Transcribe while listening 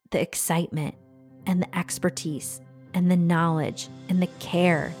the excitement and the expertise and the knowledge and the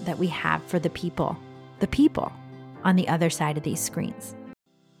care that we have for the people on the other side of these screens.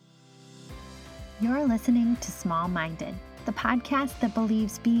 You're listening to Small Minded, the podcast that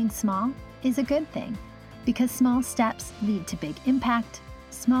believes being small is a good thing because small steps lead to big impact,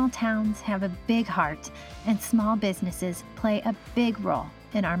 small towns have a big heart, and small businesses play a big role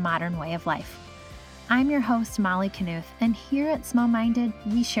in our modern way of life. I'm your host, Molly Knuth, and here at Small Minded,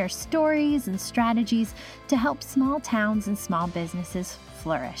 we share stories and strategies to help small towns and small businesses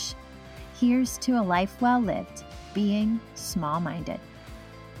flourish. Here's to a life well lived, being small-minded.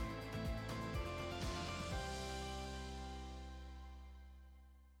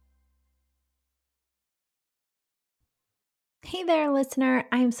 Hey there, listener.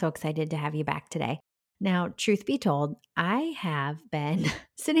 I'm so excited to have you back today. Now, truth be told, I have been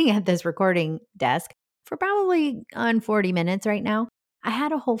sitting at this recording desk for probably 40 minutes right now. I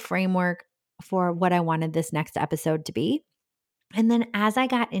had a whole framework for what I wanted this next episode to be. And then as I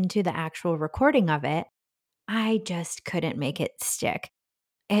got into the actual recording of it, I just couldn't make it stick.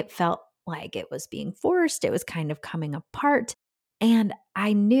 It felt like it was being forced. It was kind of coming apart. And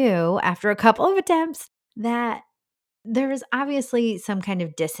I knew after a couple of attempts that there was obviously some kind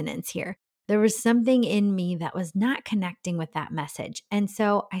of dissonance here. There was something in me that was not connecting with that message. And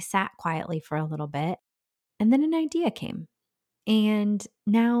so I sat quietly for a little bit, and then an idea came. And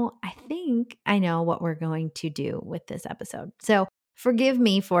now I think I know what we're going to do with this episode. So forgive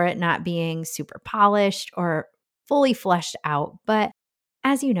me for it not being super polished or fully fleshed out. But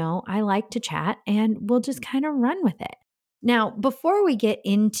as you know, I like to chat and we'll just kind of run with it. Now, before we get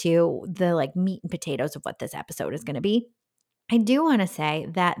into the meat and potatoes of what this episode is going to be, I do want to say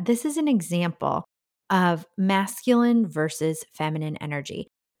that this is an example of masculine versus feminine energy.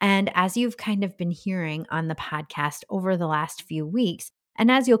 And as you've kind of been hearing on the podcast over the last few weeks,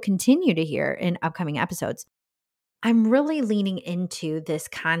 and as you'll continue to hear in upcoming episodes, I'm really leaning into this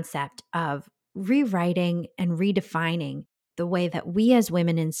concept of rewriting and redefining the way that we as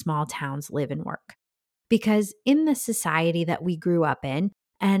women in small towns live and work. Because in the society that we grew up in,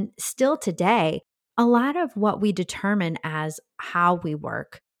 and still today, a lot of what we determine as how we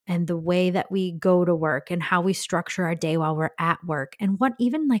work and the way that we go to work and how we structure our day while we're at work and what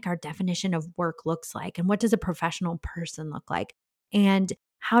even our definition of work looks like and what does a professional person look like and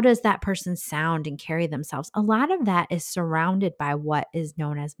how does that person sound and carry themselves, a lot of that is surrounded by what is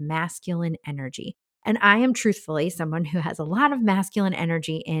known as masculine energy. And I am truthfully someone who has a lot of masculine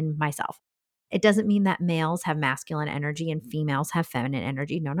energy in myself. It doesn't mean that males have masculine energy and females have feminine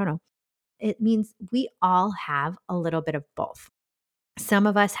energy. No, no, no. It means we all have a little bit of both. Some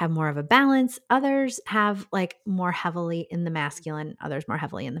of us have more of a balance. Others have more heavily in the masculine, others more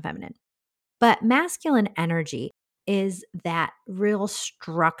heavily in the feminine. But masculine energy is that real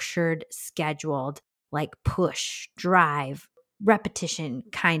structured, scheduled, push, drive, repetition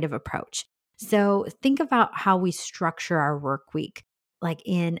kind of approach. So think about how we structure our work week.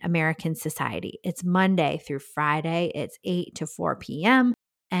 In American society, it's Monday through Friday, it's 8 to 4 p.m.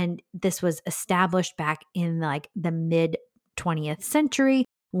 And this was established back in the mid 20th century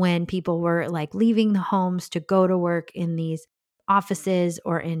when people were leaving the homes to go to work in these offices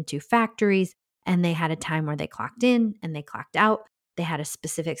or into factories. And they had a time where they clocked in and they clocked out. They had a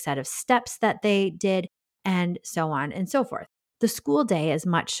specific set of steps that they did, and so on and so forth. The school day is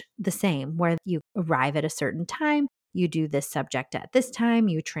much the same, where you arrive at a certain time, you do this subject at this time,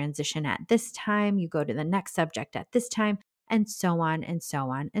 you transition at this time, you go to the next subject at this time, and so on and so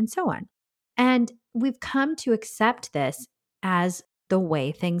on and so on. And we've come to accept this as the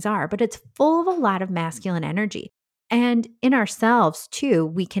way things are, but it's full of a lot of masculine energy. And in ourselves too,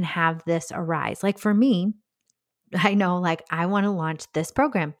 we can have this arise. For me, I know I want to launch this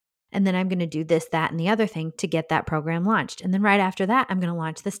program and then I'm going to do this, that, and the other thing to get that program launched. And then right after that, I'm going to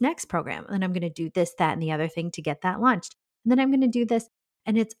launch this next program and then I'm going to do this, that, and the other thing to get that launched. And then I'm going to do this.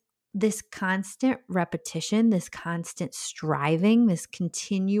 And it's this constant repetition, this constant striving, this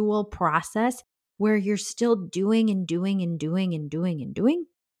continual process where you're still doing and doing and doing and doing and doing.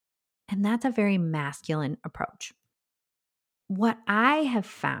 And that's a very masculine approach. What I have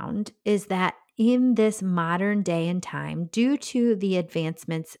found is that in this modern day and time, due to the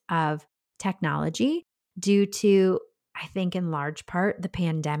advancements of technology, due to, I think in large part, the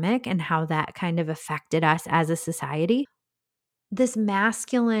pandemic and how that kind of affected us as a society, this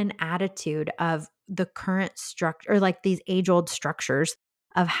masculine attitude of the current structure, or these age-old structures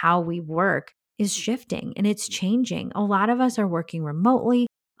of how we work is shifting and it's changing. A lot of us are working remotely.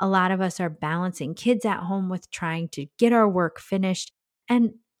 A lot of us are balancing kids at home with trying to get our work finished.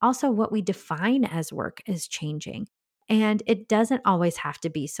 And also what we define as work is changing. And it doesn't always have to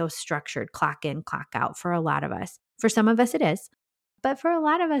be so structured, clock in, clock out for a lot of us. For some of us, it is. But for a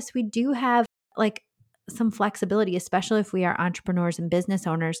lot of us, we do have like some flexibility, especially if we are entrepreneurs and business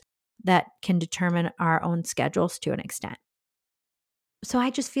owners that can determine our own schedules to an extent. So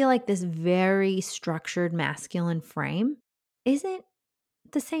I just feel like this very structured masculine frame isn't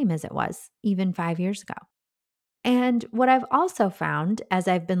the same as it was even 5 years ago. And what I've also found as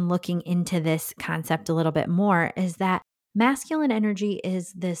I've been looking into this concept a little bit more is that masculine energy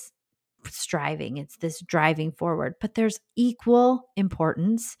is this striving, it's this driving forward, but there's equal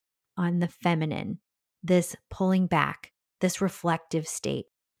importance on the feminine, this pulling back, this reflective state,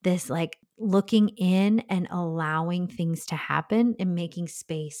 this like looking in and allowing things to happen and making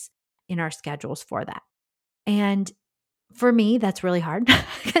space in our schedules for that. And for me, that's really hard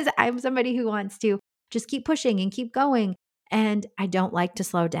because I'm somebody who wants to just keep pushing and keep going. And I don't like to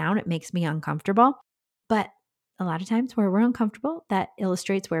slow down. It makes me uncomfortable. But a lot of times where we're uncomfortable, that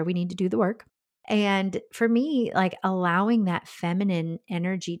illustrates where we need to do the work. And for me, like allowing that feminine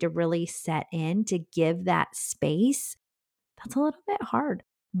energy to really set in, to give that space, that's a little bit hard.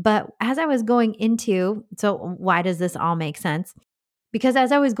 But as I was going into, so why does this all make sense? Because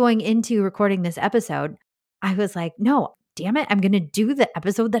as I was going into recording this episode, I was like, no, damn it, I'm going to do the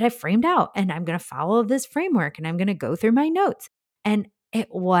episode that I framed out and I'm going to follow this framework and I'm going to go through my notes. And it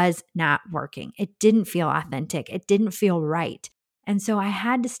was not working. It didn't feel authentic. It didn't feel right. And so I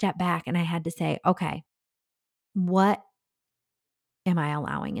had to step back and I had to say, okay, what am I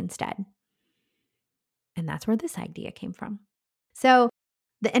allowing instead? And that's where this idea came from. So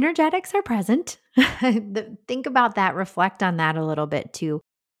the energetics are present. Think about that, reflect on that a little bit too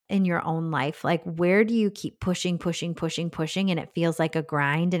in your own life. Like, where do you keep pushing, and it feels like a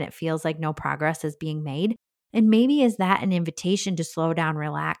grind and it feels like no progress is being made? And maybe is that an invitation to slow down,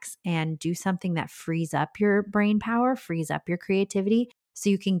 relax, and do something that frees up your brain power, frees up your creativity so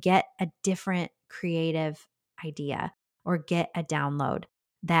you can get a different creative idea or get a download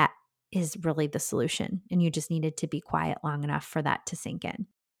that is really the solution. And you just needed to be quiet long enough for that to sink in.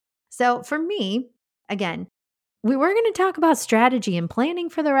 So for me, again, we were going to talk about strategy and planning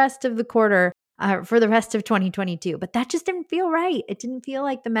for the rest of the quarter, for the rest of 2022, but that just didn't feel right. It didn't feel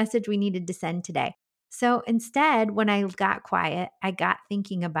like the message we needed to send today. So instead, when I got quiet, I got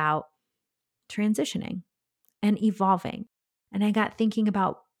thinking about transitioning and evolving. And I got thinking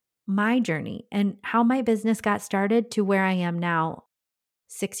about my journey and how my business got started to where I am now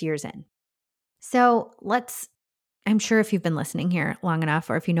 6 years in. So I'm sure if you've been listening here long enough,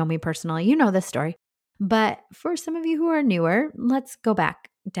 or if you know me personally, you know this story. But for some of you who are newer, let's go back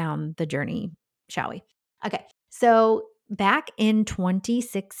down the journey, shall we? Okay. So back in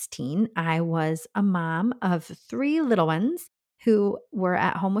 2016, I was a mom of 3 little ones who were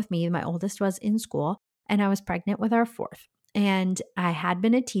at home with me. My oldest was in school, and I was pregnant with our 4th. And I had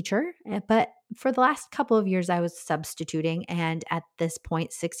been a teacher, but for the last couple of years, I was substituting. And at this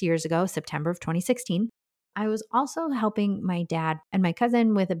point, 6 years ago, September of 2016, I was also helping my dad and my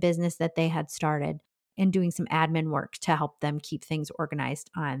cousin with a business that they had started and doing some admin work to help them keep things organized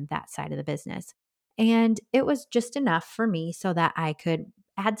on that side of the business. And it was just enough for me so that I could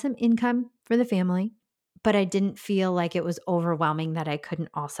add some income for the family, but I didn't feel like it was overwhelming that I couldn't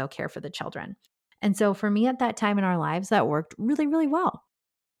also care for the children. And so for me at that time in our lives, that worked really, really well.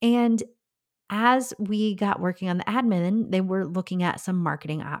 And as we got working on the admin, they were looking at some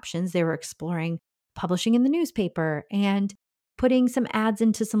marketing options. They were exploring publishing in the newspaper and putting some ads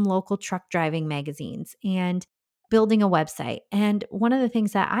into some local truck driving magazines and building a website. And one of the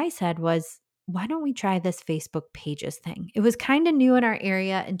things that I said was, why don't we try this Facebook Pages thing? It was kind of new in our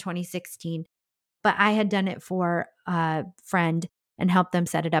area in 2016, but I had done it for a friend and helped them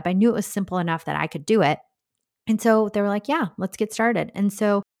set it up. I knew it was simple enough that I could do it. And so they were like, yeah, let's get started. And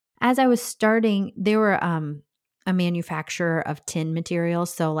so as I was starting, they were a manufacturer of tin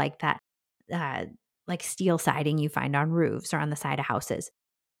materials. So like that, like steel siding you find on roofs or on the side of houses.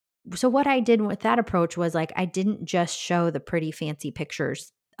 So what I did with that approach was like, I didn't just show the pretty fancy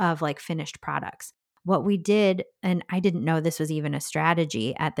pictures of like finished products. What we did, and I didn't know this was even a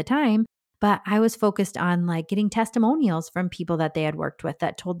strategy at the time, but I was focused on like getting testimonials from people that they had worked with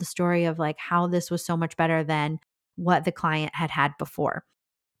that told the story of like how this was so much better than what the client had had before.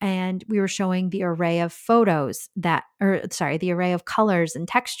 And we were showing the array of the array of colors and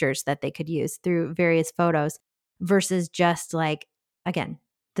textures that they could use through various photos versus just like, again,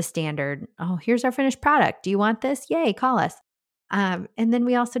 the standard, oh, here's our finished product. Do you want this? Yay, call us. And then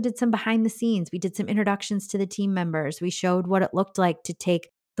we also did some behind the scenes. We did some introductions to the team members. We showed what it looked like to take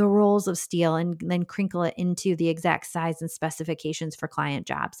the rolls of steel and then crinkle it into the exact size and specifications for client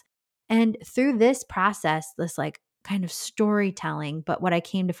jobs. And through this process, this like kind of storytelling, but what I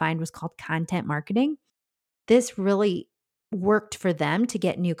came to find was called content marketing. This really worked for them to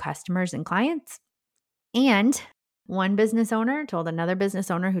get new customers and clients. And one business owner told another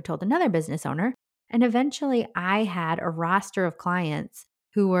business owner who told another business owner. And eventually I had a roster of clients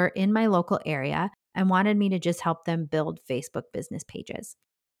who were in my local area and wanted me to just help them build Facebook business pages.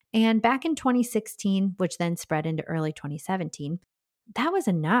 And back in 2016, which then spread into early 2017, that was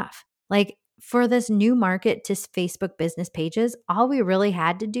enough. Like for this new market to Facebook business pages, all we really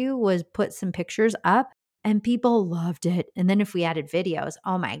had to do was put some pictures up and people loved it. And then if we added videos,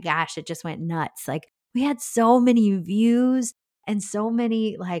 oh my gosh, it just went nuts. Like we had so many views and so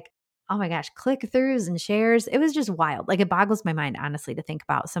many oh my gosh, click throughs and shares. It was just wild. Like it boggles my mind, honestly, to think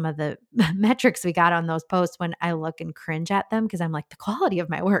about some of the metrics we got on those posts when I look and cringe at them because I'm like, the quality of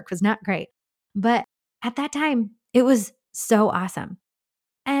my work was not great. But at that time, it was so awesome.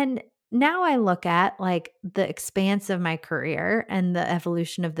 And now I look at like the expanse of my career and the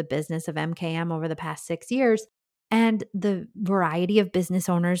evolution of the business of MKM over the past 6 years and the variety of business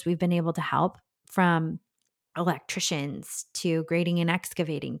owners we've been able to help, from electricians to grading and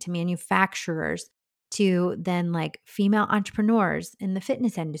excavating to manufacturers to then like female entrepreneurs in the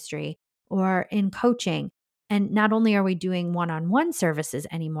fitness industry or in coaching. And not only are we doing one-on-one services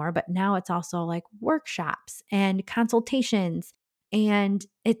anymore, but now it's also like workshops and consultations. And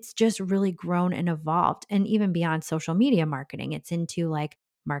it's just really grown and evolved. And even beyond social media marketing, it's into like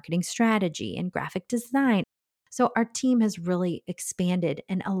marketing strategy and graphic design. So our team has really expanded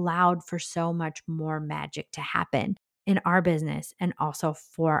and allowed for so much more magic to happen in our business and also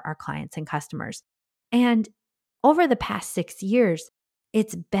for our clients and customers. And over the past 6 years,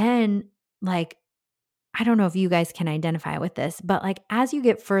 it's been like, I don't know if you guys can identify with this, but like as you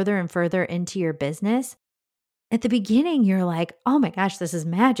get further and further into your business, at the beginning, you're like, oh my gosh, this is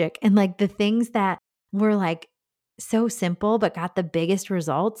magic. And like the things that were like so simple but got the biggest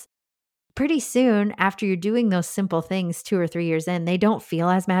results, pretty soon after you're doing those simple things 2 or 3 years in, they don't feel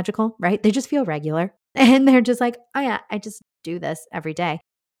as magical, right? They just feel regular. And they're just like, oh yeah, I just do this every day.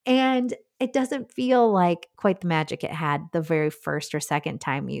 And it doesn't feel like quite the magic it had the very first or second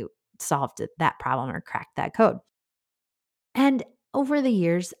time you solved that problem or cracked that code. And over the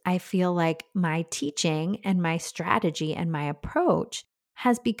years, I feel like my teaching and my strategy and my approach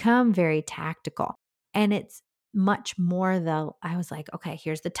has become very tactical. And it's much more I was like, okay,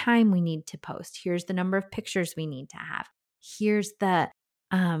 here's the time we need to post. Here's the number of pictures we need to have. Here's the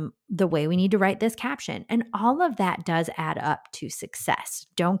way we need to write this caption. And all of that does add up to success.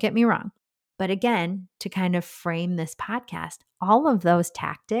 Don't get me wrong. But again, to kind of frame this podcast, all of those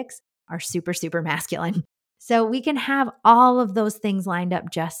tactics are super, super masculine. So we can have all of those things lined up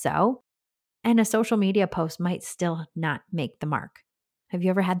just so, and a social media post might still not make the mark. Have you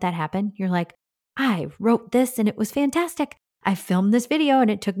ever had that happen? You're like, I wrote this and it was fantastic. I filmed this video and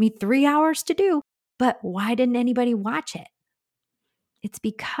it took me 3 hours to do, but why didn't anybody watch it? It's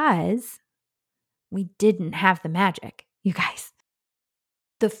because we didn't have the magic, you guys.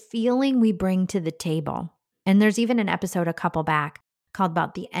 The feeling we bring to the table, and there's even an episode a couple back called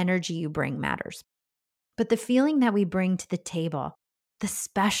about the energy you bring matters. But the feeling that we bring to the table, the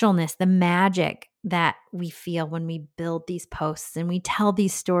specialness, the magic that we feel when we build these posts and we tell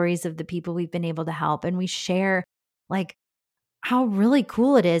these stories of the people we've been able to help, and we share like how really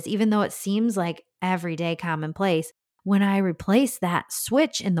cool it is, even though it seems like everyday commonplace. When I replace that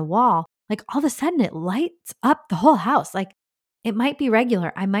switch in the wall, like all of a sudden it lights up the whole house. Like it might be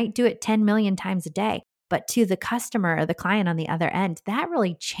regular. I might do it 10 million times a day, but to the customer or the client on the other end, that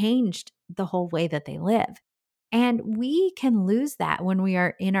really changed the whole way that they live. And we can lose that when we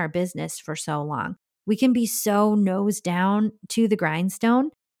are in our business for so long. We can be so nose down to the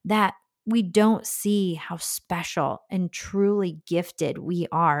grindstone that we don't see how special and truly gifted we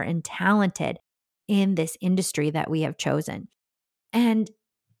are and talented in this industry that we have chosen. And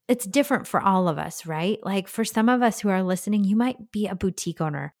it's different for all of us, right? Like for some of us who are listening, you might be a boutique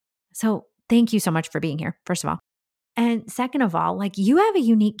owner. So thank you so much for being here, first of all. And second of all, like you have a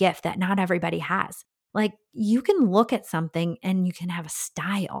unique gift that not everybody has. Like you can look at something and you can have a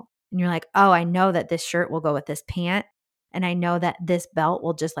style and you're like, oh, I know that this shirt will go with this pant. And I know that this belt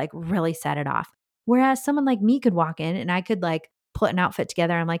will just like really set it off. Whereas someone like me could walk in and I could like put an outfit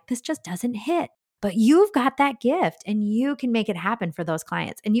together. I'm like, this just doesn't hit. But you've got that gift and you can make it happen for those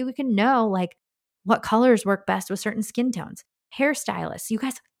clients. And you can know like what colors work best with certain skin tones. Hairstylists, you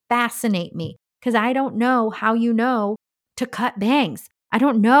guys fascinate me because I don't know how you know to cut bangs. I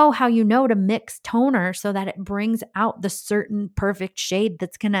don't know how you know to mix toner so that it brings out the certain perfect shade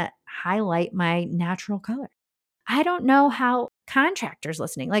that's going to highlight my natural color. I don't know how contractors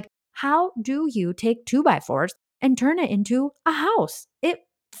listening, like how do you take 2x4s and turn it into a house. It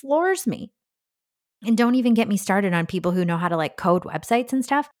floors me. And don't even get me started on people who know how to like code websites and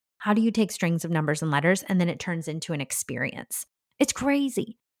stuff. How do you take strings of numbers and letters and then it turns into an experience? It's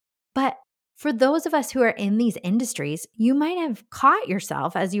crazy. But for those of us who are in these industries, you might have caught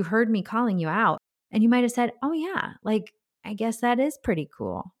yourself as you heard me calling you out, and you might have said, oh, yeah, like, I guess that is pretty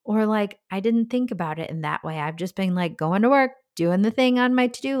cool. Or like, I didn't think about it in that way. I've just been like going to work, doing the thing on my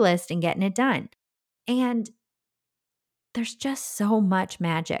to-do list and getting it done. And there's just so much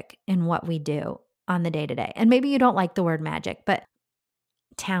magic in what we do on the day to day. And maybe you don't like the word magic, but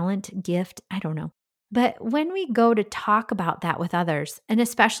talent, gift, I don't know. But when we go to talk about that with others, and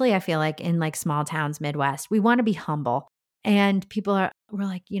especially I feel like in like small towns, Midwest, we want to be humble. And we're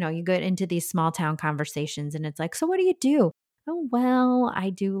like, you get into these small town conversations and it's like, so what do you do? Oh, well,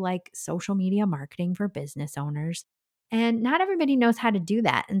 I do like social media marketing for business owners. And not everybody knows how to do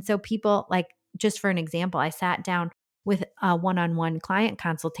that. And so people like, just for an example, I sat down with a one-on-one client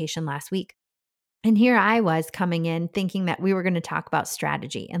consultation last week. And here I was coming in thinking that we were going to talk about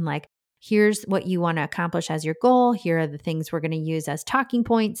strategy and like, here's what you want to accomplish as your goal. Here are the things we're going to use as talking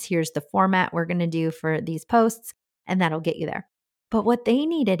points. Here's the format we're going to do for these posts, and that'll get you there. But what they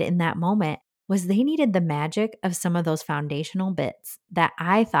needed in that moment was they needed the magic of some of those foundational bits that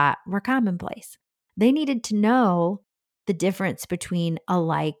I thought were commonplace. They needed to know the difference between a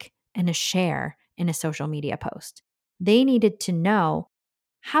like and a share in a social media post. They needed to know,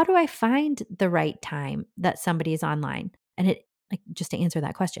 how do I find the right time that somebody is online? And it, like, just to answer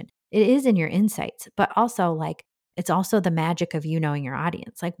that question, it is in your insights, but also like, it's also the magic of you knowing your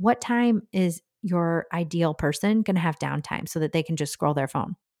audience. Like, what time is your ideal person going to have downtime so that they can just scroll their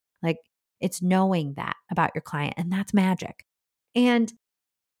phone? Like, it's knowing that about your client, and that's magic. And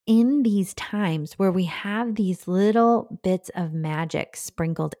in these times where we have these little bits of magic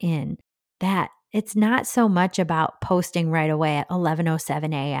sprinkled in, that it's not so much about posting right away at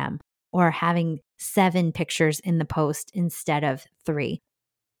 11:07 a.m. or having 7 pictures in the post instead of 3.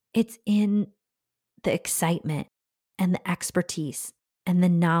 It's in the excitement and the expertise and the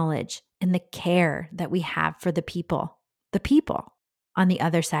knowledge and the care that we have for the people on the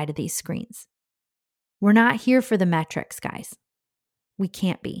other side of these screens. We're not here for the metrics, guys. We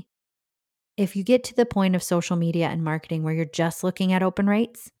can't be. If you get to the point of social media and marketing where you're just looking at open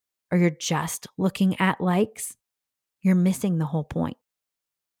rates or you're just looking at likes, you're missing the whole point.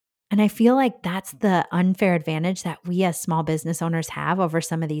 And I feel like that's the unfair advantage that we as small business owners have over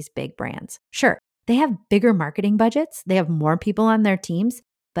some of these big brands. Sure, they have bigger marketing budgets, they have more people on their teams,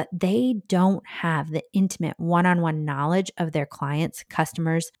 but they don't have the intimate one-on-one knowledge of their clients,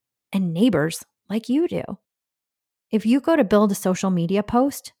 customers, and neighbors like you do. If you go to build a social media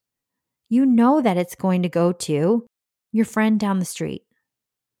post, you know that it's going to go to your friend down the street.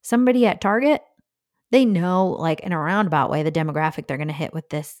 Somebody at Target, they know, like in a roundabout way, the demographic they're going to hit with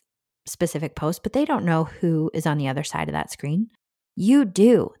this specific post, but they don't know who is on the other side of that screen. You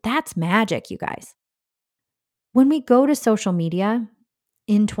do. That's magic, you guys. When we go to social media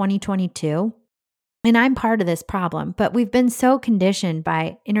in 2022, and I'm part of this problem, but we've been so conditioned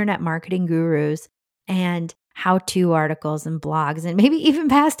by internet marketing gurus and how-to articles and blogs and maybe even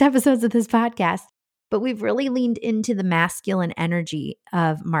past episodes of this podcast, but we've really leaned into the masculine energy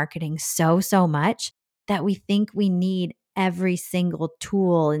of marketing so much that we think we need every single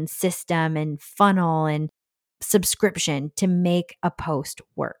tool and system and funnel and subscription to make a post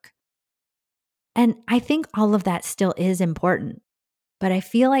work. And I think all of that still is important, but I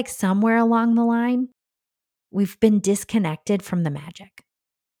feel like somewhere along the line, we've been disconnected from the magic.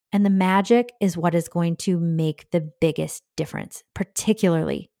 And the magic is what is going to make the biggest difference,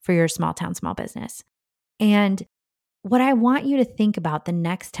 particularly for your small town, small business. And what I want you to think about the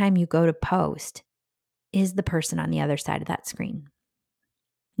next time you go to post is the person on the other side of that screen.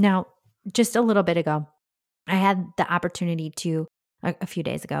 Now, just a little bit ago, I had the opportunity to, a few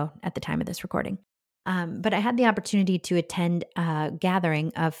days ago at the time of this recording, but I had the opportunity to attend a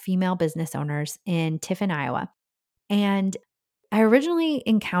gathering of female business owners in Tiffin, Iowa. And I originally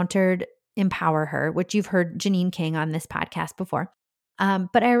encountered Empower Her, which you've heard Janine King on this podcast before.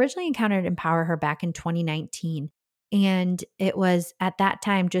 But I originally encountered Empower Her back in 2019. And it was at that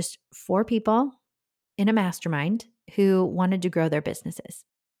time just 4 people in a mastermind who wanted to grow their businesses.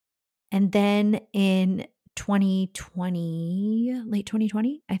 And then in 2020, late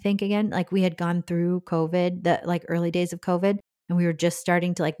 2020, I think again, like we had gone through COVID, the like early days of COVID, and we were just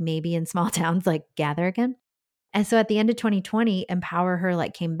starting to like maybe in small towns like gather again. And so at the end of 2020, Empower Her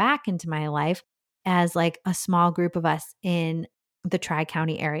like came back into my life as like a small group of us in the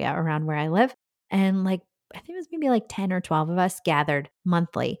Tri-County area around where I live. And like, I think it was maybe like 10 or 12 of us gathered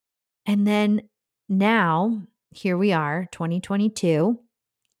monthly. And then now here we are, 2022.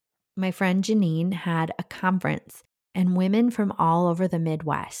 My friend Janine had a conference, and women from all over the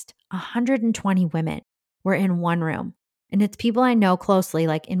Midwest, 120 women, were in one room. And it's people I know closely,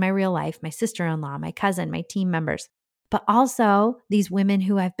 like in my real life, my sister-in-law, my cousin, my team members, but also these women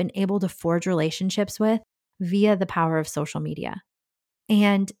who I've been able to forge relationships with via the power of social media.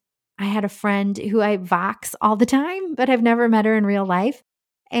 And I had a friend who I Vox all the time, but I've never met her in real life.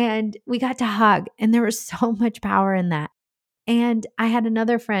 And we got to hug, and there was so much power in that. And I had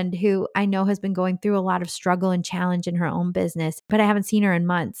another friend who I know has been going through a lot of struggle and challenge in her own business, but I haven't seen her in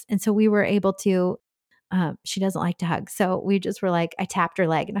months. And so we were able to, she doesn't like to hug. So we just were like, I tapped her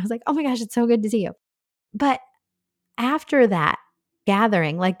leg and I was like, oh my gosh, it's so good to see you. But after that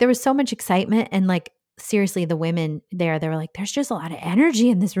gathering, like there was so much excitement, and like seriously, the women there, they were like, there's just a lot of energy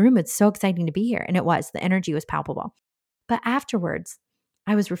in this room. It's so exciting to be here. And it was, the energy was palpable. But afterwards,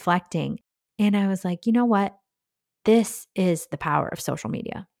 I was reflecting and I was like, you know what? This is the power of social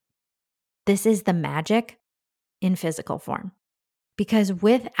media. This is the magic in physical form. Because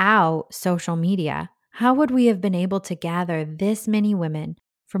without social media, how would we have been able to gather this many women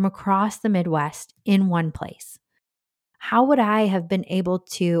from across the Midwest in one place? How would I have been able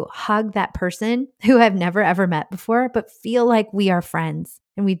to hug that person who I've never ever met before, but feel like we are friends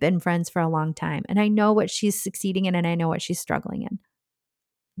and we've been friends for a long time? And I know what she's succeeding in and I know what she's struggling in.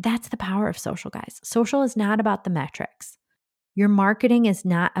 That's the power of social, guys. Social is not about the metrics. Your marketing is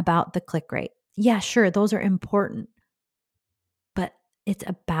not about the click rate. Yeah, sure, those are important, but it's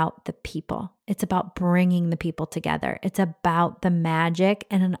about the people. It's about bringing the people together. It's about the magic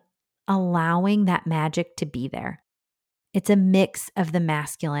and allowing that magic to be there. It's a mix of the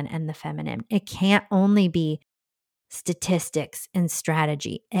masculine and the feminine. It can't only be statistics and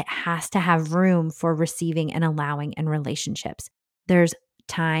strategy. It has to have room for receiving and allowing and relationships. There's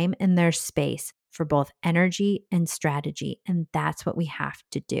time and there's space for both energy and strategy. And that's what we have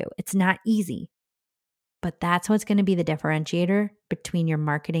to do. It's not easy, but that's what's going to be the differentiator between your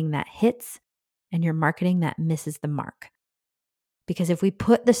marketing that hits and your marketing that misses the mark. Because if we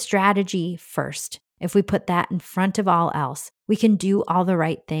put the strategy first, if we put that in front of all else, we can do all the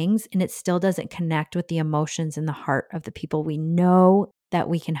right things and it still doesn't connect with the emotions and the heart of the people we know that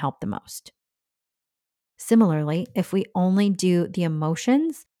we can help the most. Similarly, if we only do the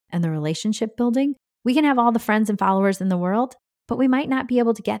emotions and the relationship building, we can have all the friends and followers in the world, but we might not be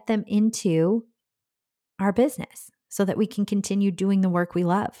able to get them into our business so that we can continue doing the work we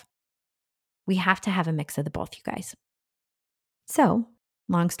love. We have to have a mix of the both, you guys. So,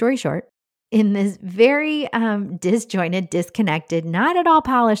 long story short, in this very disjointed, disconnected, not at all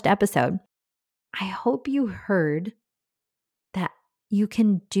polished episode, I hope you heard that you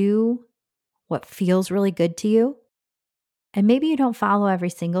can do what feels really good to you. And maybe you don't follow every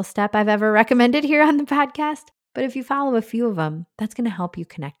single step I've ever recommended here on the podcast, but if you follow a few of them, that's going to help you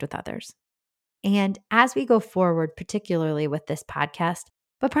connect with others. And as we go forward, particularly with this podcast,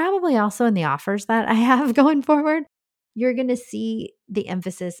 but probably also in the offers that I have going forward, you're going to see the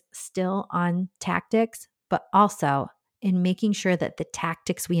emphasis still on tactics, but also in making sure that the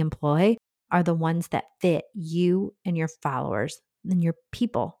tactics we employ are the ones that fit you and your followers and your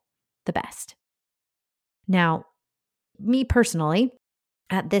people the best. Now, me personally,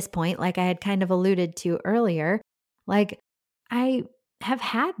 at this point, like I had kind of alluded to earlier, like I have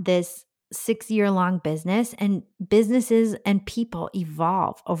had this 6-year-long business, and businesses and people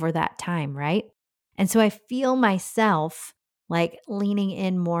evolve over that time, right? And so I feel myself like leaning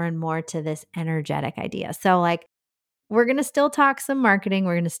in more and more to this energetic idea. So like we're going to still talk some marketing,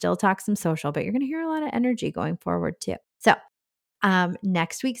 we're going to still talk some social, but you're going to hear a lot of energy going forward too. So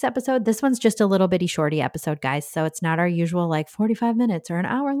next week's episode, this one's just a little bitty shorty episode, guys. So it's not our usual like 45 minutes or an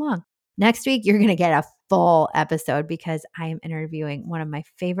hour long. Next week, you're going to get a full episode because I am interviewing one of my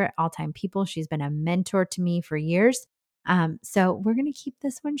favorite all-time people. She's been a mentor to me for years. So we're going to keep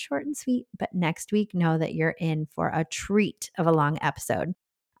this one short and sweet, but next week, know that you're in for a treat of a long episode.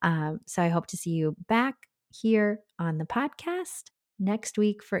 So I hope to see you back here on the podcast next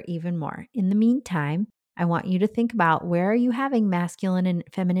week for even more. In the meantime, I want you to think about where are you having masculine and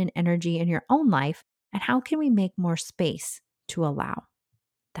feminine energy in your own life, and how can we make more space to allow?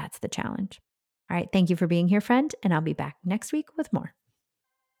 That's the challenge. All right. Thank you for being here, friend, and I'll be back next week with more.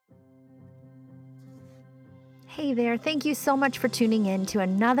 Hey there. Thank you so much for tuning in to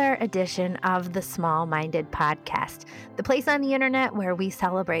another edition of the Small Minded Podcast, the place on the internet where we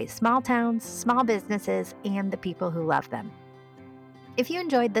celebrate small towns, small businesses, and the people who love them. If you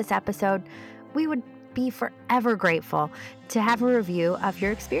enjoyed this episode, we would be forever grateful to have a review of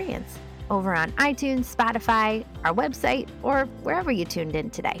your experience over on iTunes, Spotify, our website, or wherever you tuned in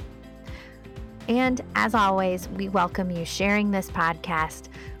today. And as always, we welcome you sharing this podcast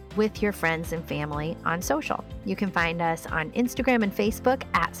with your friends and family on social. You can find us on Instagram and Facebook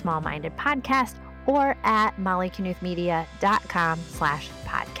at Small Minded Podcast or at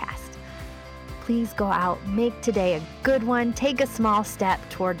mollyknuthmedia.com/podcast. Please go out, make today a good one, take a small step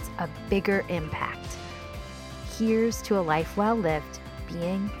towards a bigger impact. Here's to a life well lived,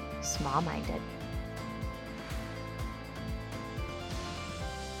 being small-minded.